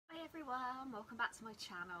everyone, welcome back to my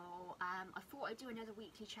channel. I thought I'd do another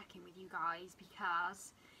weekly check-in with you guys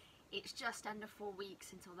because it's just under 4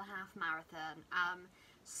 weeks until the half marathon.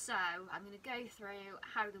 So I'm going to go through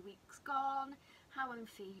how the week's gone, how I'm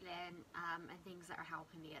feeling, and things that are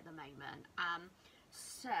helping me at the moment.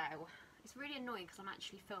 So it's really annoying because I'm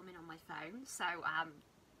actually filming on my phone, so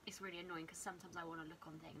it's really annoying because sometimes I want to look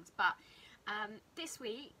on things. But this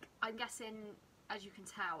week, I'm guessing, as you can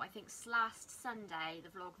tell, I think last Sunday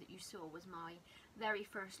the vlog that you saw was my very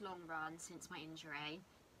first long run since my injury.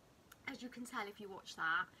 As you can tell if you watch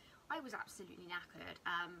that, I was absolutely knackered,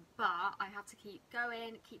 but I had to keep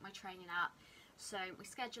going, keep my training up. So my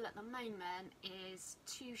schedule at the moment is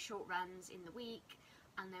 2 short runs in the week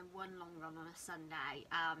and then 1 long run on a Sunday.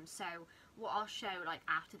 So what I'll show like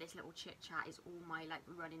after this little chit chat is all my like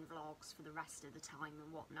running vlogs for the rest of the time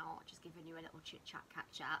and whatnot, just giving you a little chit chat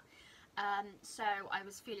catch up. So I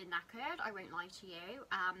was feeling knackered, I won't lie to you.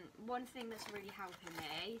 One thing that's really helping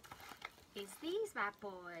me is these bad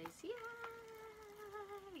boys. Yay!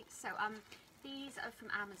 So these are from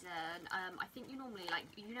Amazon. I think you normally, like,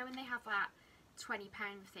 you know when they have that £20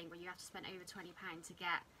 thing where you have to spend over £20 to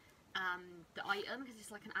get the item because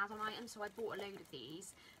it's like an add-on item, so I bought a load of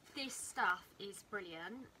these. This stuff is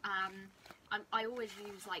brilliant. I always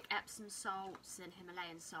use like Epsom salts and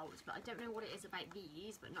Himalayan salts, but I don't know what it is about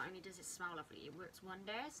these, but not only does it smell lovely, it works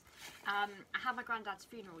wonders. I had my granddad's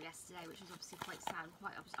funeral yesterday, which was obviously quite sad.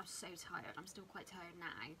 I'm so tired. I'm still quite tired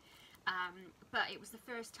now, but it was the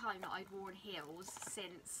first time that I'd worn heels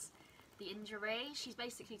since the injury. She's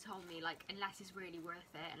basically told me, like, unless it's really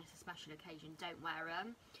worth it and it's a special occasion, don't wear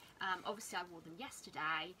them. Obviously I wore them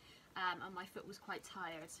yesterday, and my foot was quite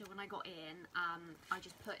tired, so when I got in, I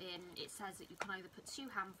just put in, it says that you can either put 2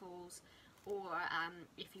 handfuls or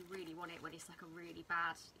if you really want it when it's like a really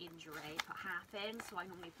bad injury, put half in. So I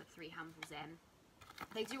normally put 3 handfuls in.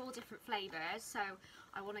 They do all different flavours, so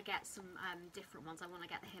I want to get some different ones. I want to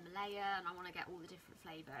get the Himalayan, I want to get all the different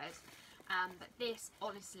flavours. But this,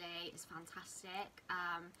 honestly, is fantastic.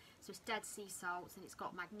 So it's Dead Sea salts, and it's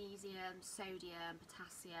got magnesium, sodium,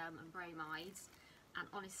 potassium and bromides. And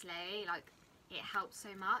honestly, like, it helps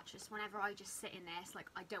so much. Just whenever I just sit in this, like,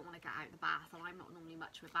 I don't want to get out of the bath, and I'm not normally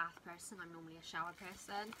much of a bath person, I'm normally a shower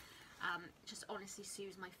person. Just honestly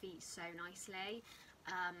soothes my feet so nicely.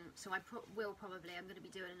 So I'm going to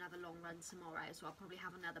be doing another long run tomorrow, so I'll probably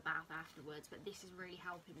have another bath afterwards, but this is really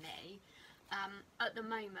helping me. At the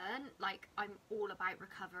moment, like, I'm all about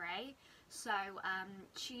recovery. So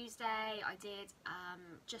Tuesday I did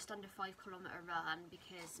just under 5-kilometre run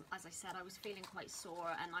because, as I said, I was feeling quite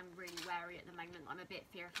sore and I'm really wary at the moment. I'm a bit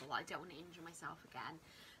fearful that I don't want to injure myself again.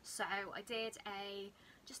 So I did a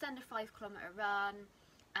just under 5-kilometre run.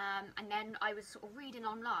 And then I was sort of reading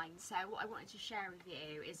online, so what I wanted to share with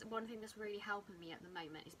you is one thing that's really helping me at the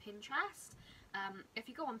moment is Pinterest. If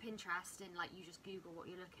you go on Pinterest and like you just Google what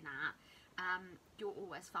you're looking at, you'll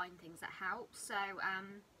always find things that help. So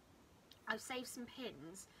I've saved some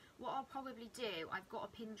pins. What I'll probably do, I've got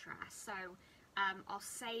a Pinterest, so I'll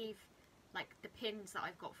save like the pins that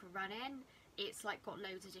I've got for running. It's like got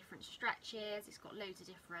loads of different stretches, it's got loads of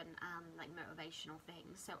different like motivational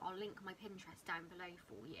things, so I'll link my Pinterest down below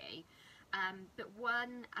for you. But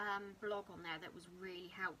one blog on there that was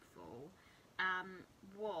really helpful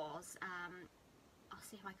was, I'll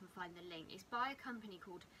see if I can find the link, it's by a company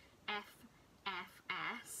called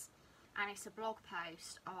FFS, and it's a blog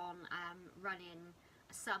post on running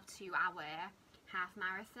a sub 2 hour half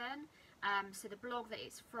marathon. So the blog that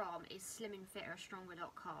it's from is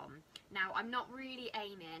slimandfitterstronger.com. Now, I'm not really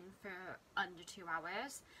aiming for under 2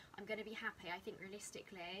 hours. I'm going to be happy, I think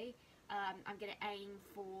realistically, I'm going to aim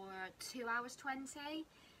for 2 hours 20.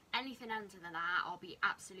 Anything under than that, I'll be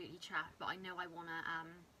absolutely chuffed, but I know I want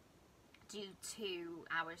to do 2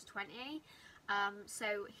 hours 20.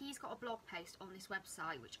 So he's got a blog post on this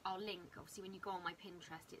website, which I'll link. Obviously, when you go on my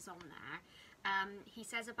Pinterest, it's on there. He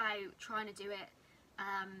says about trying to do it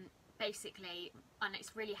basically, and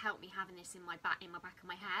it's really helped me having this in my back of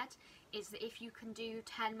my head, is that if you can do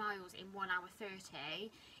 10 miles in 1 hour 30,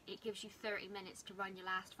 it gives you 30 minutes to run your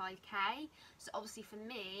last 5k. So obviously for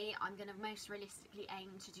me, I'm going to most realistically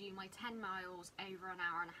aim to do my 10 miles over an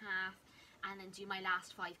hour and a half, and then do my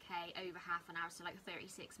last 5k over half an hour, so like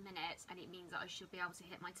 36 minutes, and it means that I should be able to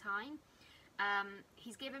hit my time.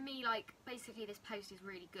 He's given me, like, basically this post is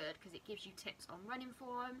really good because it gives you tips on running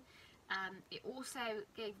form. It also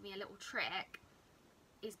gave me a little trick,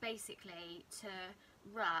 is basically to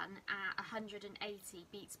run at 180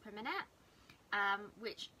 beats per minute,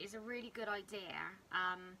 which is a really good idea.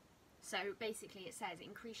 So basically it says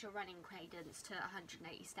increase your running cadence to 180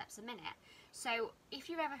 steps a minute. So if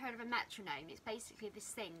you've ever heard of a metronome, it's basically this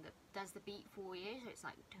thing that does the beat for you. So it's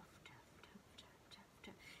like tuff, tuff, tuff, tuff, tuff,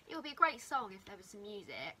 tuff. It would be a great song if there was some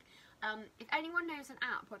music. If anyone knows an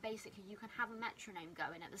app where basically you can have a metronome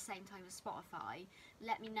going at the same time as Spotify,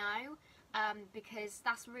 let me know, because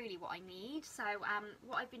that's really what I need. So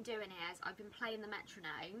what I've been doing is I've been playing the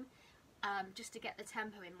metronome just to get the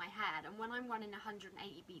tempo in my head, and when I'm running 180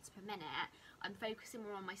 beats per minute, I'm focusing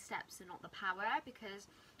more on my steps and not the power, because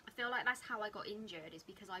I feel like that's how I got injured, is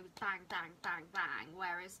because I was bang, bang, bang, bang,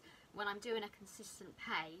 whereas when I'm doing a consistent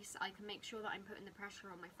pace, I can make sure that I'm putting the pressure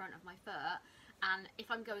on my front of my foot. And if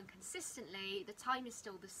I'm going consistently, the time is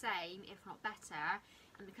still the same, if not better.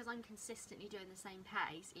 And because I'm consistently doing the same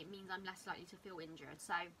pace, it means I'm less likely to feel injured.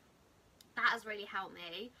 So that has really helped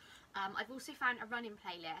me. I've also found a running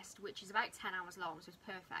playlist, which is about 10 hours long, so it's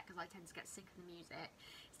perfect because I tend to get sick of the music.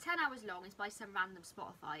 It's 10 hours long, it's by some random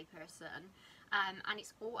Spotify person, and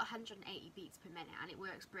it's all 180 beats per minute, and it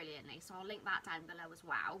works brilliantly, so I'll link that down below as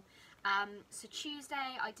well. So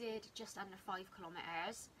Tuesday I did just under 5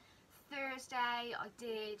 kilometres. Thursday I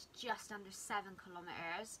did just under 7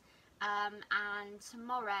 kilometres, and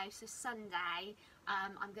tomorrow, so Sunday,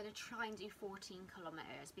 I'm going to try and do 14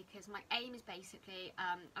 kilometres, because my aim is basically,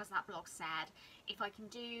 as that blog said, if I can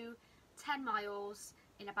do 10 miles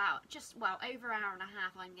in about over an hour and a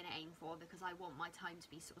half, I'm going to aim for, because I want my time to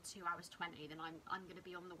be sort of 2 hours 20, then I'm going to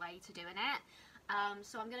be on the way to doing it.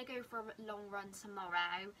 So I'm going to go for a long run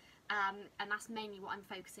tomorrow, and that's mainly what I'm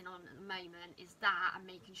focusing on at the moment, is that and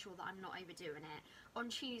making sure that I'm not overdoing it. On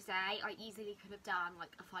Tuesday I easily could have done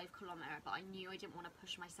like a 5 kilometre, but I knew I didn't want to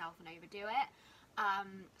push myself and overdo it,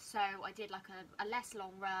 so I did like a less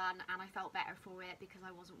long run, and I felt better for it because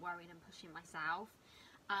I wasn't worrying and pushing myself.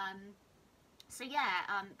 So yeah,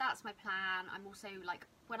 that's my plan. I'm also, like,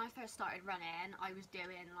 when I first started running, I was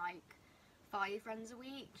doing like 5 runs a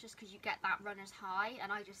week, just because you get that runner's high,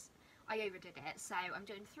 and I overdid it. So I'm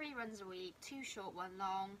doing 3 runs a week, 2 short, 1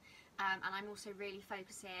 long, and I'm also really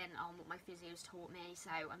focusing on what my physio's taught me.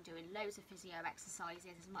 So I'm doing loads of physio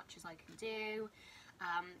exercises, as much as I can do.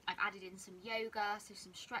 I've added in some yoga, so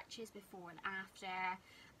some stretches before and after,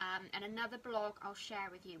 and another blog I'll share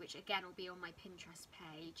with you, which again will be on my Pinterest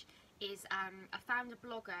page, is I found a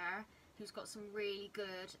blogger who's got some really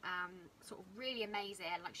good, sort of really amazing,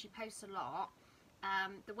 like, she posts a lot.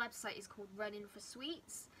 The website is called Running for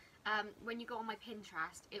Sweets. When you go on my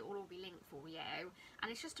Pinterest, it will all be linked for you,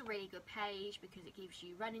 and it's just a really good page because it gives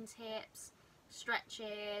you running tips,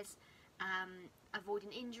 stretches,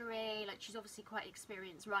 avoiding injury. Like, she's obviously quite an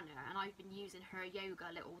experienced runner, and I've been using her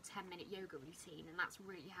little 10-minute yoga routine, and that's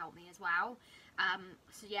really helped me as well.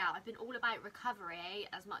 So yeah, I've been all about recovery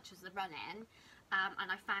as much as the running,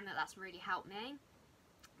 and I found that that's really helped me.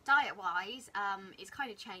 Diet wise, it's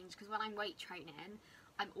kind of changed, because when I'm weight training,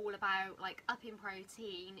 I'm all about like upping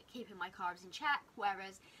protein, keeping my carbs in check,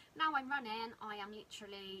 whereas now I'm running, I am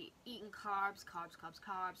literally eating carbs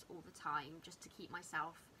all the time, just to keep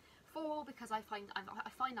myself full, because I find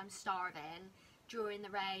I'm starving during the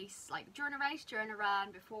race, like during a race, during a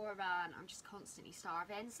run, before a run, I'm just constantly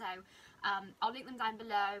starving. So I'll link them down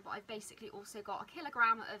below, but I've basically also got 1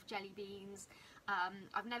 kilogram of jelly beans.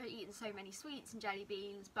 I've never eaten so many sweets and jelly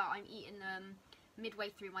beans, but I'm eating them midway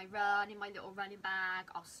through my run in my little running bag.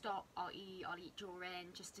 I'll stop, I'll eat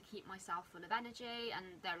during, just to keep myself full of energy, and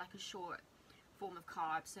they're like a short form of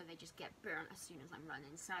carbs, so they just get burnt as soon as I'm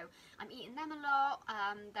running. So I'm eating them a lot.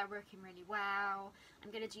 They're working really well. I'm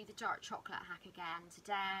going to do the dark chocolate hack again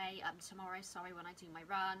today, tomorrow, sorry, when I do my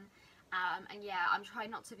run. And yeah, I'm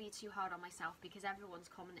trying not to be too hard on myself, because everyone's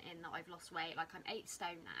commenting that I've lost weight. Like, I'm 8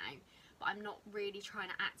 stone now, but I'm not really trying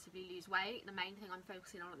to actively lose weight. The main thing I'm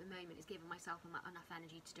focusing on at the moment is giving myself enough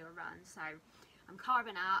energy to do a run. So I'm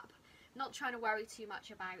carving up, not trying to worry too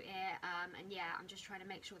much about it, and yeah, I'm just trying to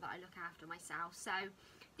make sure that I look after myself. So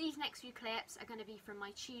these next few clips are going to be from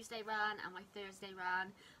my Tuesday run and my Thursday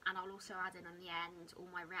run, and I'll also add in on the end all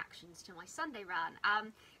my reactions to my Sunday run.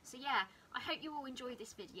 So yeah, I hope you all enjoyed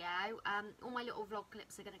this video. All my little vlog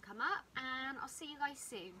clips are going to come up, and I'll see you guys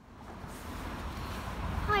soon.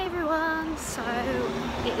 Hi everyone, so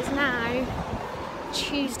it is now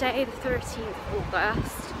Tuesday the 13th of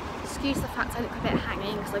August. Excuse the fact I look a bit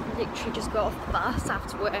hanging, because I've literally just got off the bus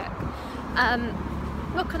after work.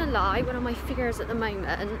 Not gonna lie, one of my figures at the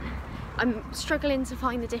moment, I'm struggling to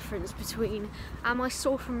find the difference between am I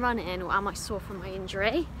sore from running or am I sore from my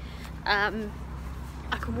injury.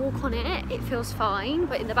 I can walk on it, it feels fine,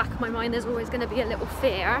 but in the back of my mind there's always going to be a little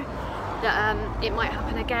fear that it might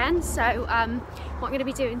happen again. So what I'm going to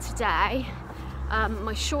be doing today,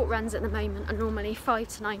 My short runs at the moment are normally 5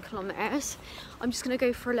 to 9 kilometres. I'm just going to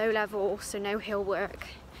go for a low level, so no hill work,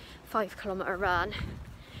 5 kilometre run.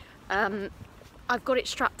 I've got it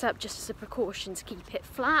strapped up just as a precaution to keep it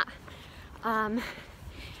flat.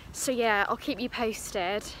 So yeah, I'll keep you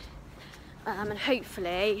posted, and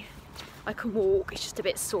hopefully I can walk. It's just a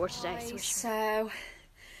bit sore today. So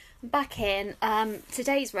I'm back in.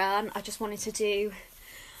 Today's run, I just wanted to do,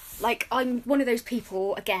 like, I'm one of those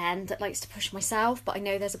people, again, that likes to push myself, but I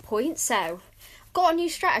know there's a point. So I've got a new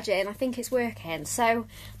strategy and I think it's working. So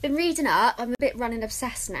I've been reading up. I'm a bit running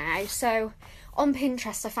obsessed now. So on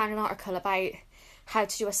Pinterest, I found an article about how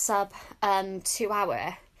to do a sub 2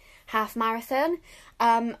 hour half marathon,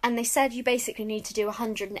 and they said you basically need to do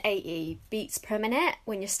 180 beats per minute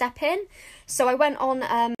when you're stepping. So I went on,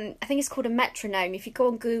 I think it's called a metronome. If you go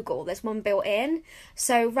on Google, there's one built in.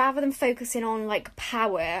 So rather than focusing on like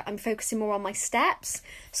power, I'm focusing more on my steps.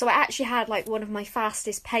 So I actually had like one of my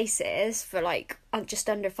fastest paces for like just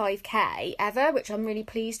under 5k ever, which I'm really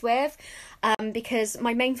pleased with, because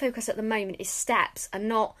my main focus at the moment is steps and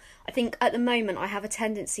not, I think at the moment I have a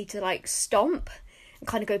tendency to like stomp and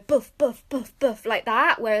kind of go buff, buff, buff, buff like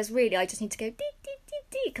that, whereas really I just need to go dee, dee, dee,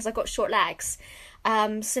 dee, because I've got short legs.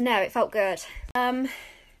 So no, it felt good.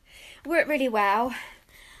 Worked really well.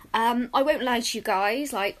 I won't lie to you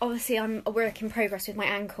guys, like obviously I'm a work in progress with my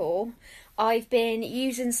ankle. I've been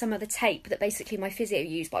using some of the tape that basically my physio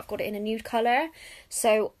used, but I've got it in a nude colour.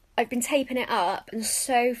 So I've been taping it up, and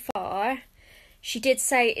so far she did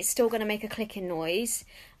say it's still going to make a clicking noise.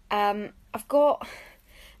 I've got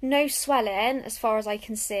no swelling as far as I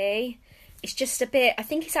can see. It's just a bit, I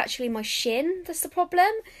think it's actually my shin that's the problem.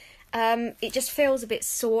 It just feels a bit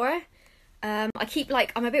sore. I'm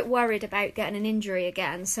a bit worried about getting an injury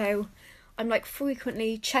again, so I'm like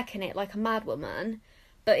frequently checking it like a madwoman,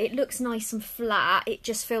 but it looks nice and flat. It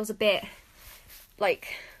just feels a bit like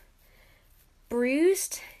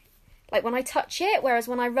bruised, like when I touch it, whereas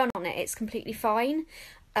when I run on it, it's completely fine.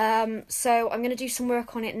 So I'm going to do some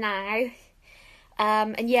work on it now.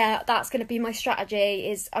 And yeah, that's going to be my strategy,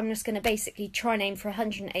 is I'm just going to basically try and aim for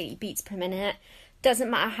 180 beats per minute.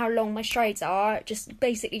 Doesn't matter how long my strides are, just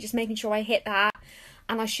basically just making sure I hit that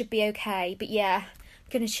and I should be okay. But yeah,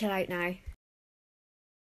 I'm going to chill out now.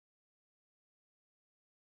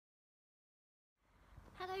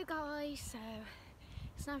 Hello guys, so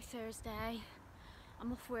it's now Thursday.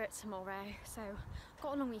 I'm off work tomorrow, so I've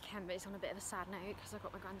got a long weekend, but it's on a bit of a sad note because I've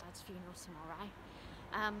got my granddad's funeral tomorrow.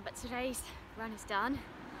 But today's run is done.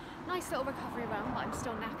 Nice little recovery run, but I'm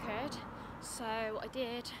still knackered. So I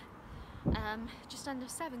did just under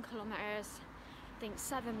 7 kilometres, I think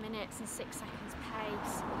 7 minutes and 6 seconds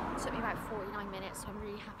pace. It took me about 49 minutes, so I'm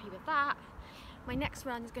really happy with that. My next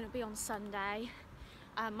run is going to be on Sunday.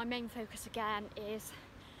 My main focus again is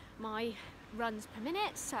my runs per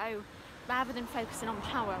minute, so rather than focusing on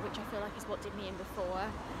power, which I feel like is what did me in before,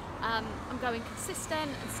 I'm going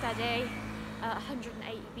consistent and steady.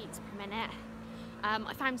 180 beats per minute.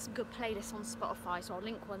 I found some good playlists on Spotify, so I'll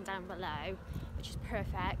link one down below, which is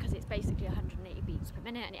perfect because it's basically 180 beats per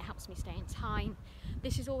minute and it helps me stay in time.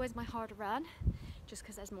 This is always my harder run, just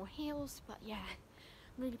because there's more hills, but yeah,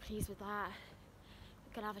 I'm really pleased with that.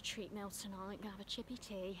 I'm gonna have a treat meal tonight, gonna have a chippy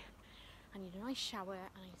tea. I need a nice shower,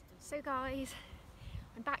 so guys,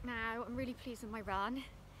 I'm back now. I'm really pleased with my run.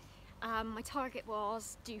 My target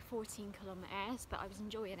was do 14 kilometres, but I was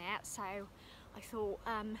enjoying it, so I thought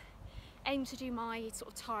aim to do my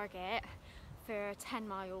sort of target for 10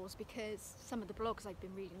 miles, because some of the blogs I've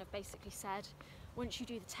been reading have basically said once you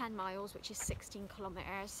do the 10 miles, which is 16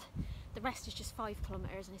 kilometres, the rest is just 5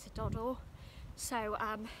 kilometres and it's a doddle. So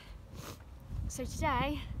so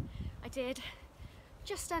today I did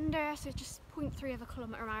just under, so just 0.3 of a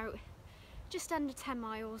kilometre out, just under 10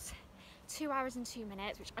 miles, 2 hours and 2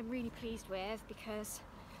 minutes, which I'm really pleased with, because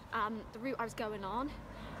the route I was going on,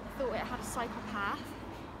 I thought it had a cycle path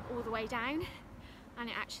all the way down, and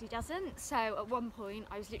it actually doesn't. So at one point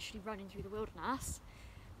I was literally running through the wilderness,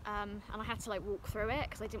 and I had to like walk through it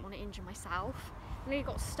because I didn't want to injure myself. I nearly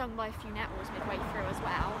got stung by a few nettles midway through as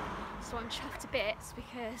well, so I'm chuffed to bits,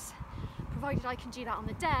 because provided I can do that on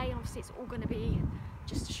the day, and obviously it's all going to be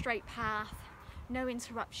just a straight path, no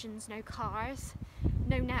interruptions, no cars,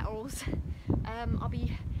 no nettles, I'll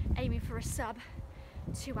be aiming for a sub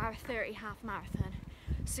 2 hour 30 half marathon.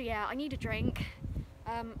 So yeah, I need a drink.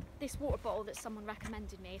 This water bottle that someone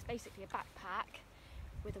recommended me is basically a backpack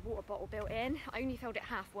with a water bottle built in. I only filled it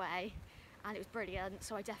halfway and it was brilliant,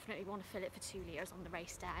 so I definitely want to fill it for 2 litres on the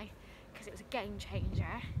race day, because it was a game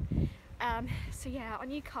changer. So yeah, I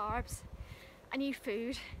need carbs, I need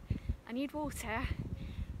food, I need water,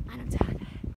 and I'm done.